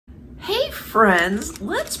friends,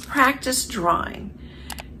 let's practice drawing,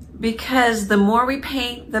 because the more we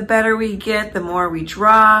paint, the better we get. The more we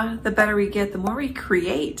draw, the better we get. The more we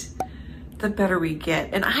create, the better we get.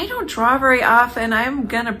 And I don't draw very often. I'm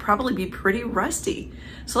gonna probably be pretty rusty.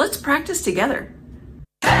 So let's practice together.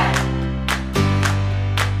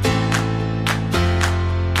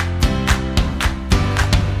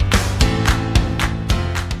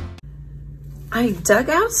 I dug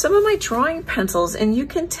out some of my drawing pencils, and you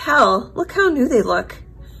can tell, look how new they look.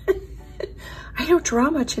 I don't draw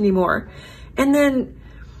much anymore. And then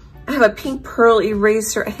I have a pink pearl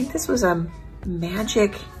eraser. I think this was a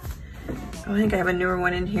magic. Oh, I think I have a newer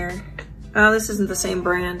one in here. Oh, this isn't the same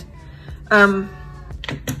brand. I want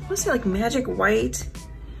to say like magic white,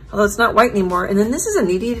 although it's not white anymore. And then this is a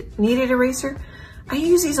kneaded eraser. I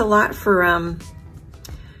use these a lot for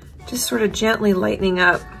just sort of gently lightening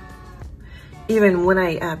up. Even when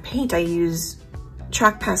I paint, I use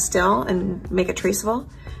chalk pastel and make it traceable.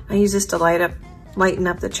 I use this to lighten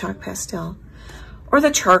up the chalk pastel or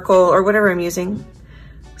the charcoal or whatever I'm using.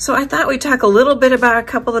 So I thought we'd talk a little bit about a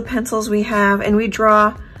couple of the pencils we have, and we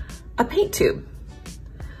draw a paint tube.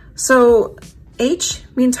 So H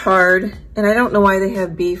means hard, and I don't know why they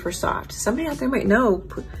have B for soft. Somebody out there might know,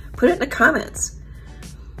 put it in the comments.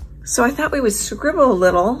 So I thought we would scribble a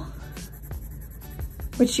little,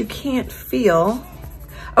 which you can't feel.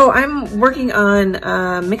 Oh, I'm working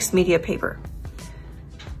on mixed media paper.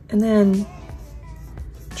 And then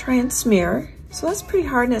try and smear. So that's pretty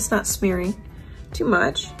hard, and it's not smearing too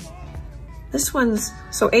much. This one's,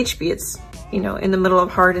 so HB, it's, you know, in the middle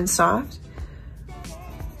of hard and soft.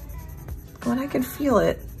 Oh, and I can feel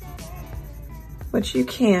it, which you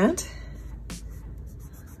can't.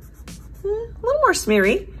 A little more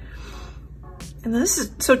smeary. And this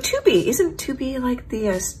is, so 2B, isn't 2B like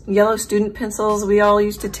the yellow student pencils we all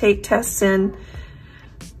used to take tests in?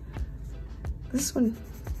 This one,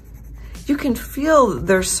 you can feel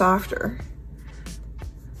they're softer.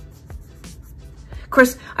 Of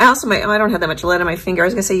course, I also might, I don't have that much lead on my finger. I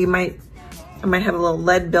was gonna say I might have a little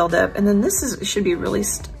lead buildup. And then this should be really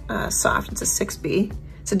soft. It's a 6B.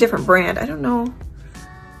 It's a different brand. I don't know.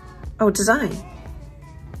 Oh, Design.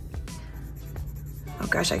 Oh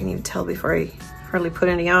gosh, I can even tell before I hardly put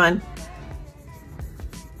any on.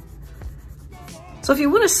 So if you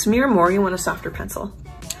want to smear more, you want a softer pencil.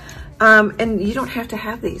 And you don't have to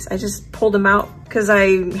have these. I just pulled them out because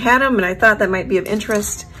I had them and I thought that might be of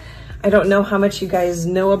interest. I don't know how much you guys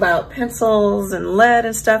know about pencils and lead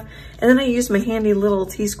and stuff. And then I used my handy little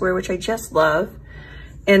T-square, which I just love,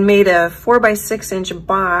 and made a 4x6 inch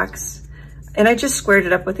box. And I just squared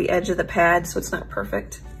it up with the edge of the pad, so it's not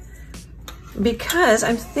perfect. Because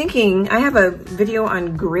I'm thinking, I have a video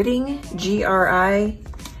on gridding, G-R-I-D-D-I-N-G,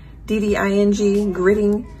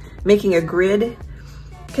 gridding, making a grid,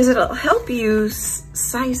 because it'll help you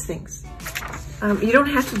size things. You don't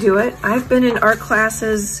have to do it. I've been in art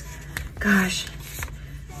classes, gosh,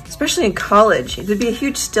 especially in college. It'd be a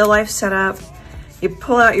huge still life setup. You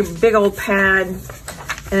pull out your big old pad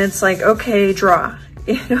and it's like, okay, draw.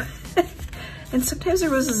 You know? And sometimes there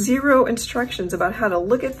was 0 instructions about how to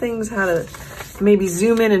look at things, how to maybe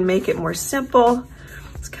zoom in and make it more simple.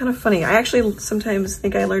 It's kind of funny. I actually sometimes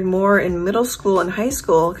think I learned more in middle school and high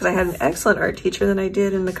school because I had an excellent art teacher than I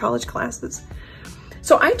did in the college classes.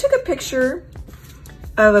 So I took a picture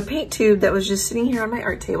of a paint tube that was just sitting here on my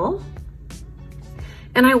art table.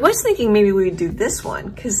 And I was thinking maybe we would do this one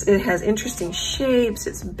because it has interesting shapes,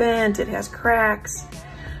 it's bent, it has cracks.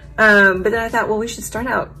 But then I thought, well, we should start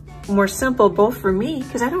out more simple, both for me,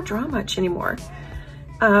 because I don't draw much anymore,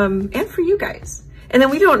 and for you guys. And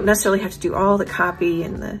then we don't necessarily have to do all the copy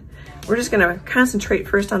and we're just gonna concentrate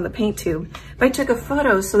first on the paint tube. But I took a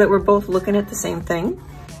photo so that we're both looking at the same thing.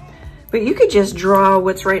 But you could just draw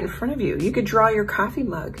what's right in front of you. You could draw your coffee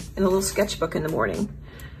mug in a little sketchbook in the morning.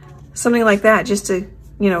 Something like that, just to,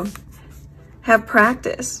 you know, have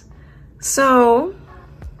practice. So,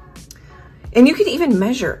 and you could even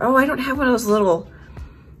measure. Oh, I don't have one of those little,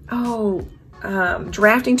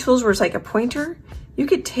 drafting tools where it's like a pointer. You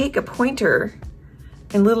could take a pointer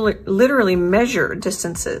and literally measure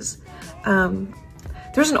distances.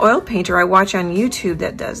 There's an oil painter I watch on YouTube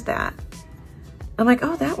that does that. I'm like,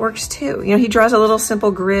 oh, that works too. You know, he draws a little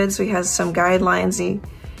simple grid, so he has some guidelines.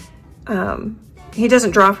 He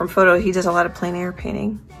doesn't draw from photo, he does a lot of plein air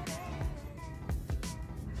painting.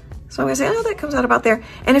 So I'm gonna say, oh, that comes out about there.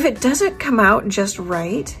 And if it doesn't come out just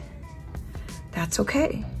right, that's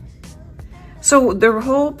okay. So the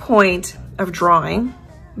whole point of drawing,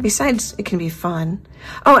 besides it can be fun.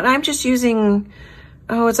 Oh, and I'm just using,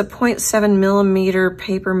 it's a 0.7 millimeter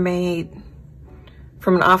Paper Mate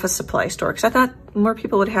from an office supply store, because I thought more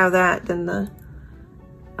people would have that than the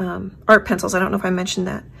art pencils. I don't know if I mentioned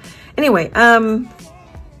that. Anyway,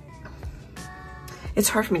 it's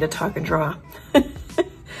hard for me to talk and draw.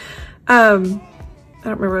 I don't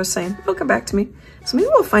remember what I was saying. It'll come back to me. So maybe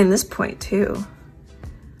we'll find this point too.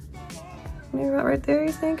 Maybe about right there,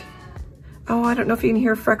 you think? Oh, I don't know if you can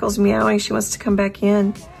hear Freckles meowing. She wants to come back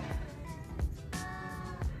in.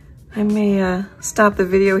 I may stop the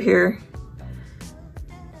video here.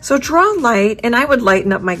 So draw light, and I would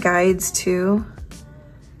lighten up my guides too.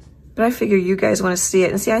 But I figure you guys want to see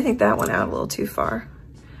it. And see, I think that went out a little too far.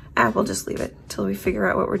 We'll just leave it until we figure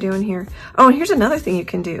out what we're doing here. Oh, and here's another thing you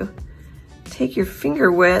can do. Take your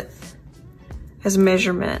finger width as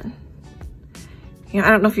measurement. You know,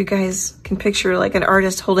 I don't know if you guys can picture like an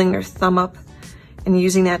artist holding their thumb up and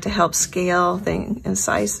using that to help scale things and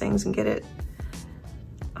size things and get it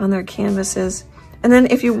on their canvases. And then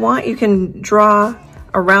if you want, you can draw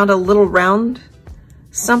around a little round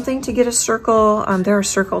something to get a circle. There are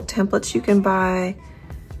circle templates you can buy,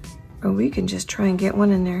 or we can just try and get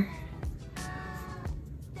one in there.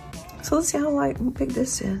 So let's see how big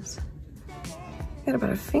this is. Got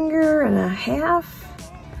about a finger and a half.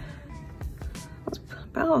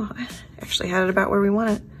 Oh, I actually had it about where we want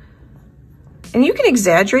it. And you can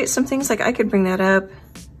exaggerate some things. Like I could bring that up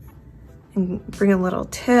and bring a little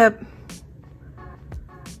tip.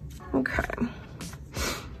 Okay.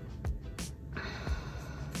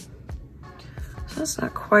 So that's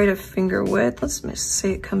not quite a finger width. Let's just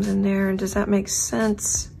say it comes in there. And does that make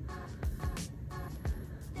sense?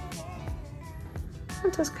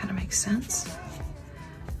 That does kind of make sense.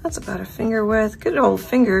 That's about a finger width. Good old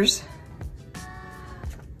fingers.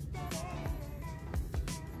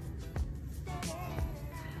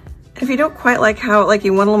 If you don't quite like how, like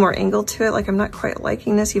you want a little more angle to it, like I'm not quite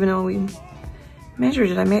liking this, even though we measured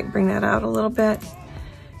it, I might bring that out a little bit.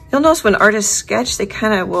 You'll notice when artists sketch, they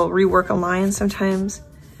kind of will rework a line sometimes.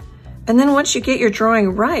 And then once you get your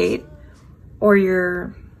drawing right, or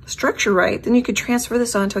your structure right, then you could transfer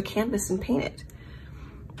this onto a canvas and paint it.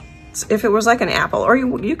 So if it was like an apple, or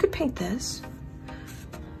you could paint this.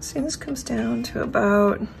 See, this comes down to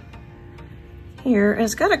about here, and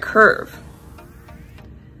it's got a curve.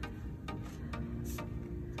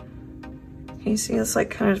 You see, it's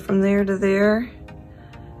like kind of from there to there.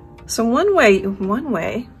 So one way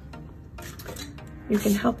you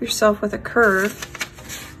can help yourself with a curve.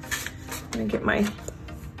 I'm gonna get my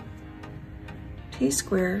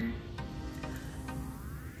T-square.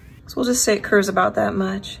 So we'll just say it curves about that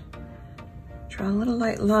much. Draw a little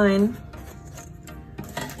light line.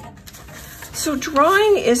 So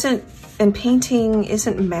drawing and painting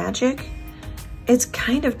isn't magic. It's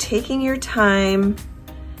kind of taking your time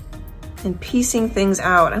and piecing things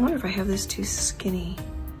out. I wonder if I have this too skinny.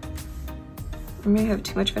 I may have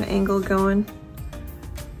too much of an angle going.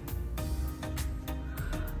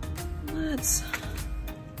 I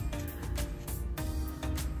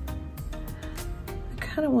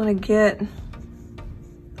kind of want to get, I'm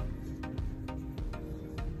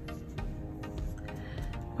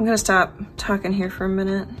gonna stop talking here for a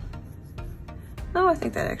minute. Oh, I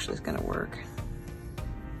think that actually is gonna work.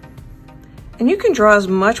 And you can draw as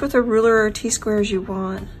much with a ruler or a T-square as you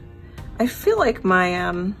want. I feel like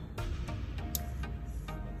my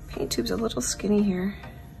paint tube's a little skinny here.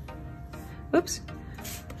 Whoops.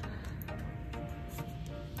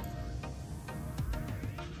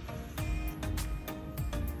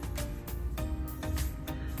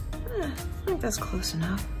 I think that's close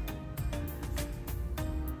enough.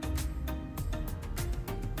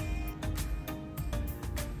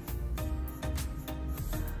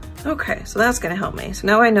 Okay, so that's gonna help me. So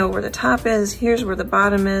now I know where the top is, here's where the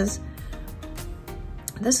bottom is.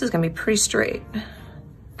 This is gonna be pretty straight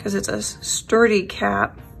because it's a sturdy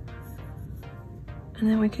cap. And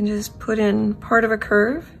then we can just put in part of a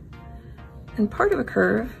curve and part of a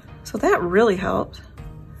curve. So that really helped.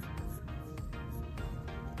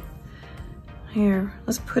 Here,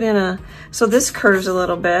 let's put in so this curves a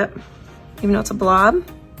little bit, even though it's a blob.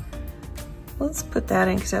 Let's put that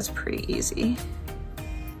in because that's pretty easy.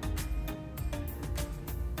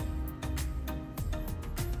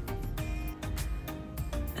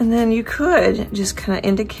 And then you could just kind of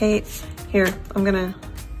indicate, here, I'm gonna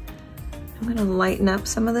lighten up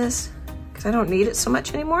some of this because I don't need it so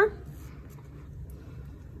much anymore.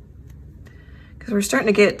 Because we're starting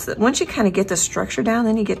to get, once you kind of get the structure down,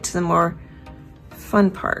 then you get to the more fun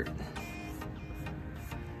part.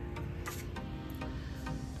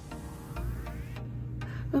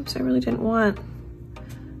 Oops, I really didn't want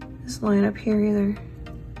this line up here either.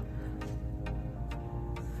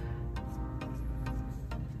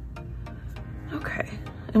 Okay,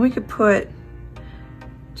 and we could put,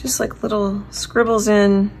 just like little scribbles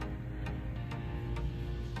in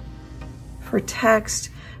for text.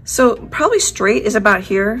 So probably straight is about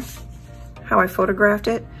here, how I photographed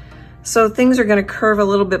it. So things are gonna curve a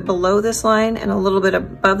little bit below this line and a little bit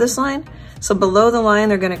above this line. So below the line,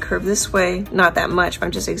 they're gonna curve this way, not that much, but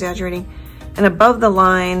I'm just exaggerating. And above the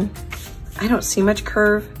line, I don't see much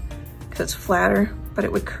curve because it's flatter, but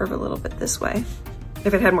it would curve a little bit this way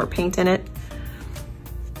if it had more paint in it.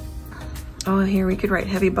 Oh, here we could write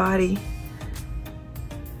heavy body.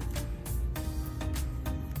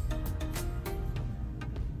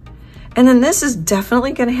 And then this is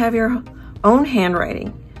definitely gonna have your own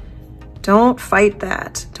handwriting. Don't fight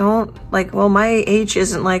that. Don't like, well, my H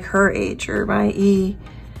isn't like her H or my E.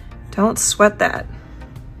 Don't sweat that.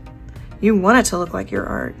 You want it to look like your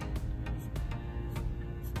art.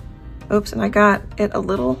 Oops, and I got it a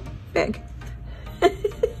little big.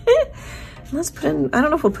 Let's put in, I don't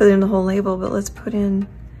know if we'll put in the whole label, but let's put in,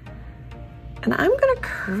 and I'm gonna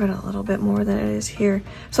curve it a little bit more than it is here.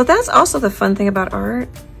 So that's also the fun thing about art,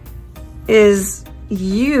 is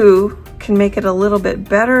you can make it a little bit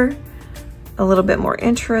better, a little bit more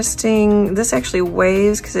interesting. This actually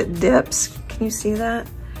waves because it dips. Can you see that?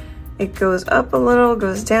 It goes up a little,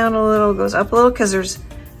 goes down a little, goes up a little, because there's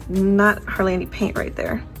not hardly any paint right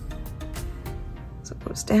there. So it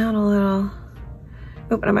goes down a little.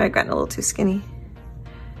 Oop, I might have gotten a little too skinny.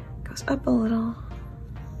 Goes up a little.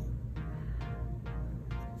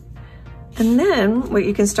 And then what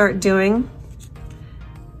you can start doing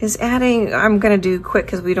is adding, I'm gonna do quick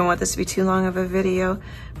because we don't want this to be too long of a video,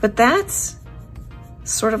 but that's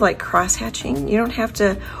sort of like cross-hatching. You don't have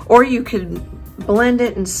to, or you could blend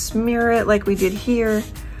it and smear it like we did here.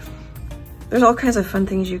 There's all kinds of fun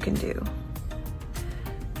things you can do.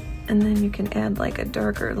 And then you can add like a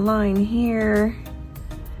darker line here.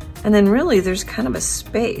 And then really there's kind of a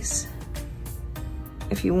space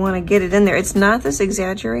if you want to get it in there. It's not this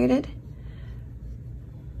exaggerated.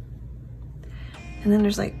 And then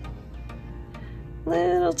there's like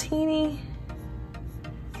little teeny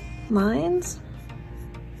lines.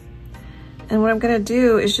 And what I'm gonna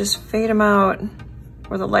do is just fade them out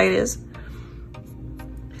where the light is.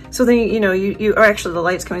 So then, you know, or actually the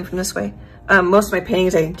light's coming from this way. Most of my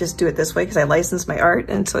paintings, I just do it this way because I license my art,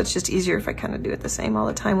 and so it's just easier if I kind of do it the same all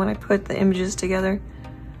the time when I put the images together.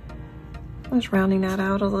 I'm just rounding that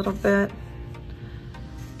out a little bit.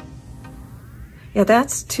 Yeah,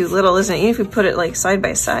 that's too little, isn't it? Even if we put it like side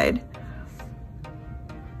by side,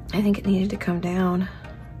 I think it needed to come down.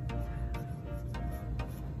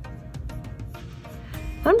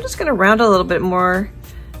 I'm just gonna round a little bit more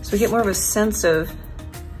so we get more of a sense of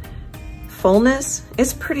fullness.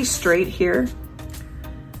 It's pretty straight here.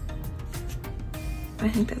 I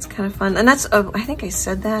think that's kind of fun. And that's, I think I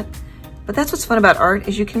said that, but that's what's fun about art,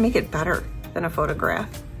 is you can make it better than a photograph.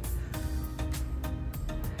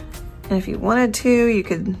 And if you wanted to, you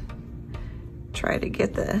could try to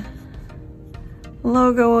get the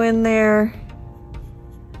logo in there.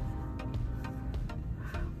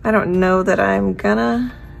 I don't know that I'm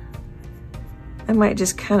gonna, I might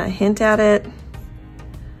just kind of hint at it.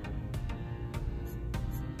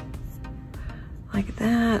 Like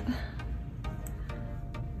that.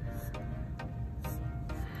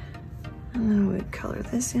 And then we'd color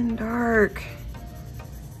this in dark.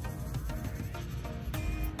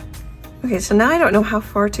 Okay, so now I don't know how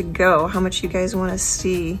far to go, how much you guys want to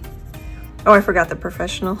see. Oh, I forgot the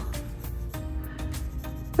professional.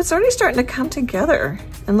 But it's already starting to come together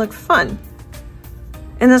and look fun.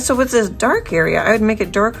 And then so with this dark area, I would make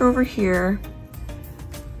it darker over here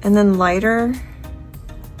and then lighter.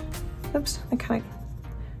 Oops, I kind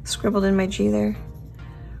of scribbled in my G there.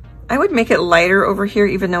 I would make it lighter over here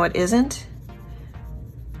even though it isn't.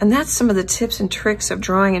 And that's some of the tips and tricks of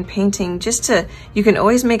drawing and painting, just to, you can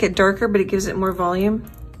always make it darker, but it gives it more volume.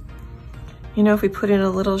 You know, if we put in a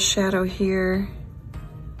little shadow here,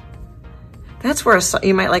 that's where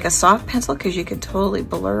you might like a soft pencil because you could totally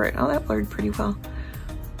blur it. Oh, that blurred pretty well.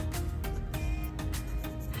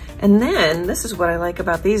 And then this is what I like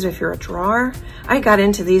about these. If you're a drawer, I got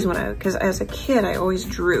into these because as a kid, I always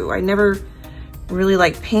drew. I never really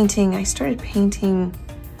liked painting. I started painting,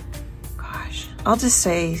 gosh, I'll just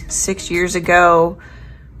say 6 years ago.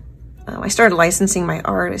 I started licensing my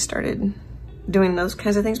art. I started doing those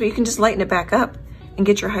kinds of things, but you can just lighten it back up and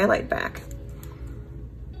get your highlight back.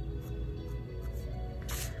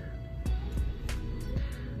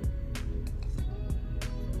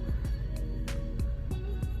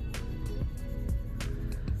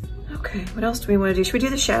 Okay, what else do we want to do? Should we do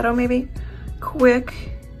the shadow maybe? Quick.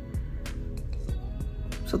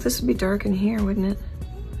 So this would be dark in here, wouldn't it?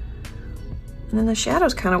 And then the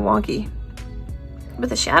shadow's kind of wonky. But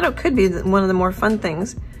the shadow could be one of the more fun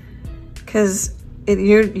things, because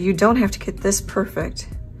you don't have to get this perfect.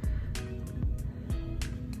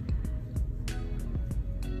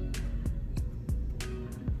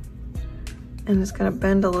 And it's gonna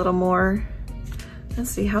bend a little more. Let's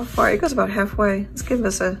see how far, it goes about halfway. Let's give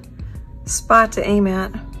us a spot to aim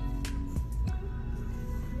at.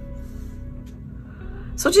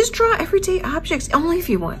 So just draw everyday objects, only if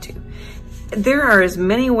you want to. There are as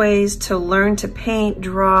many ways to learn to paint,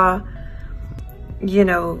 draw, you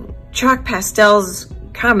know, chalk, pastels,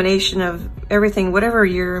 combination of everything, whatever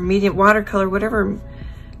your medium, watercolor, whatever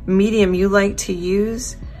medium you like to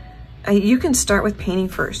use. You can start with painting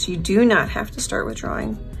first. You do not have to start with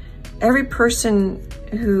drawing. Every person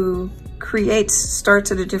who creates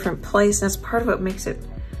starts at a different place, and that's part of what makes it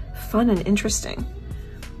fun and interesting.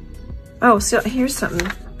 Oh, so here's something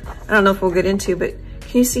I don't know if we'll get into, but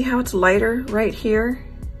can you see how it's lighter right here?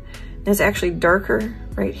 And it's actually darker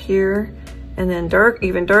right here, and then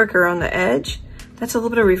even darker on the edge. That's a little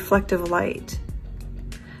bit of reflective light.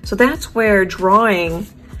 So that's where drawing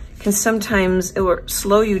can sometimes, it will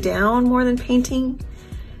slow you down more than painting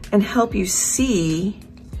and help you see,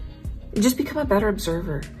 just become a better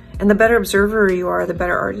observer. And the better observer you are, the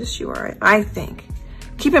better artist you are, I think.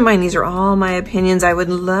 Keep in mind, these are all my opinions. I would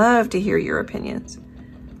love to hear your opinions.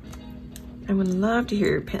 I would love to hear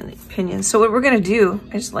your opinions. So what we're gonna do,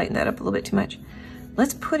 I just lightened that up a little bit too much.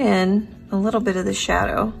 Let's put in a little bit of the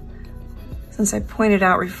shadow, since I pointed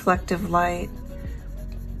out reflective light.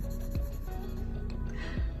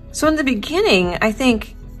 So in the beginning, I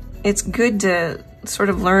think it's good to sort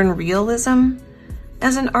of learn realism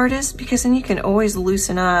as an artist, because then you can always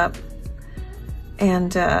loosen up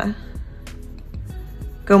and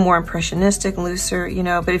go more impressionistic, looser, you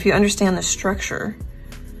know, but if you understand the structure,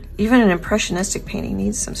 even an impressionistic painting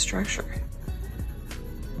needs some structure.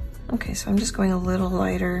 Okay, so I'm just going a little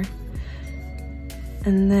lighter.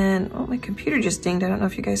 And then, oh, my computer just dinged. I don't know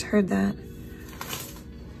if you guys heard that.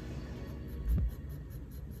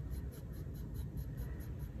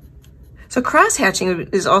 So cross hatching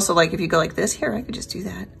is also like, if you go like this, here, I could just do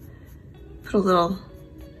that. Put a little,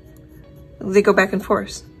 they go back and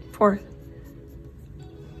forth.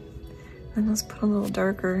 And let's put a little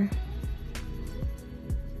darker.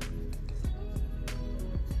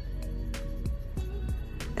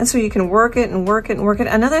 And so you can work it and work it and work it.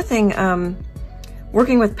 Another thing,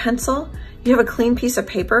 working with pencil, you have a clean piece of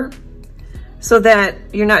paper so that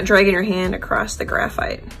you're not dragging your hand across the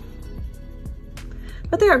graphite.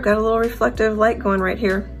 But there, I've got a little reflective light going right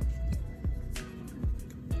here.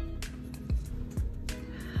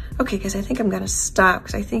 Okay, guys, I think I'm gonna stop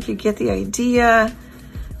because I think you get the idea.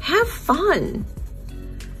 Have fun.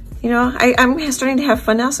 You know, I'm starting to have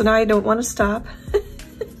fun now, so now I don't want to stop.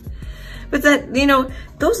 But that, you know,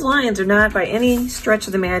 those lines are not by any stretch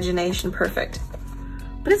of the imagination perfect.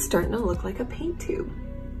 But it's starting to look like a paint tube.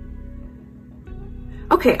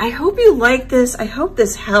 Okay, I hope you like this. I hope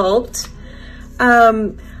this helped.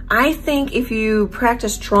 I think if you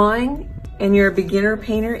practice drawing and you're a beginner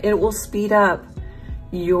painter, it will speed up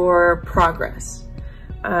your progress.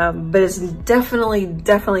 But it's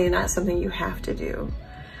definitely not something you have to do.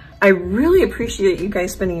 I really appreciate you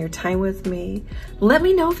guys spending your time with me. Let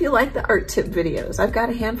me know if you like the art tip videos. I've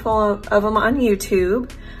got a handful of them on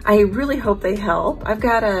YouTube. I really hope they help. I've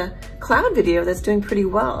got a cloud video that's doing pretty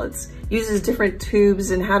well. It uses different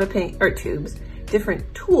tubes and how to paint, or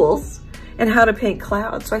different tools and how to paint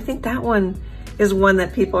clouds. So I think that one is one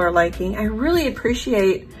that people are liking. I really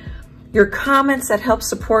appreciate your comments that help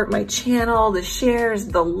support my channel, the shares,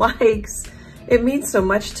 the likes. It means so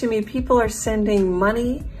much to me. People are sending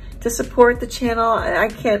money to support the channel.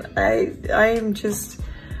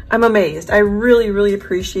 I'm amazed. I really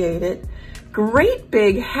appreciate it. Great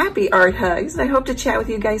big happy art hugs. And I hope to chat with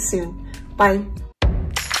you guys soon. Bye.